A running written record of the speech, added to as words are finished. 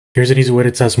Here's an easy way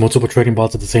to test multiple trading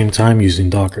bots at the same time using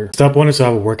Docker. Step 1 is to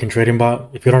have a working trading bot.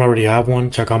 If you don't already have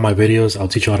one, check out my videos. I'll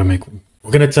teach you how to make one.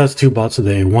 We're going to test two bots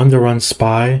today. One that runs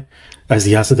SPY as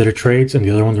the asset that it trades, and the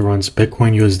other one that runs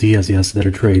Bitcoin USD as the asset that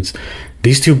it trades.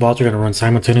 These two bots are going to run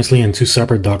simultaneously in two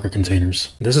separate Docker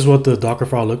containers. This is what the Docker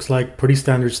file looks like. Pretty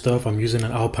standard stuff. I'm using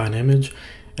an Alpine image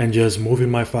and just moving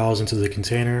my files into the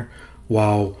container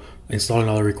while installing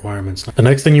all the requirements. The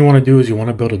next thing you want to do is you want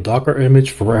to build a Docker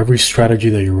image for every strategy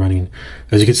that you're running.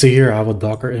 As you can see here, I have a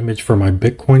Docker image for my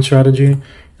Bitcoin strategy and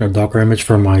a Docker image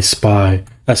for my SPY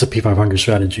S&P 500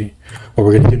 strategy. What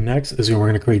we're going to do next is we're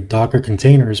going to create Docker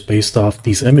containers based off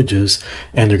these images,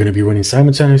 and they're going to be running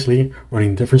simultaneously,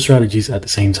 running different strategies at the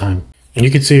same time. And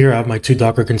you can see here I have my two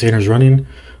Docker containers running.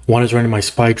 One is running my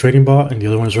SPY trading bot and the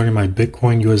other one is running my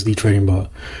Bitcoin USD trading bot.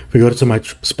 If we go to my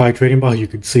SPY trading bot, you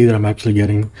can see that I'm actually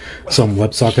getting some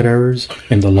WebSocket errors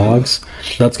in the logs.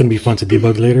 That's going to be fun to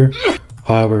debug later.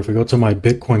 However, if we go to my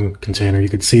Bitcoin container, you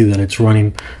can see that it's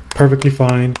running perfectly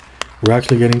fine. We're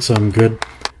actually getting some good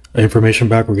information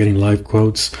back. We're getting live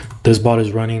quotes. This bot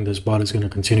is running. This bot is going to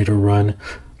continue to run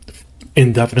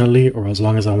indefinitely or as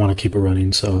long as I want to keep it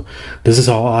running. So this is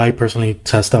how I personally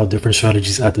test out different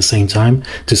strategies at the same time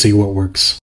to see what works.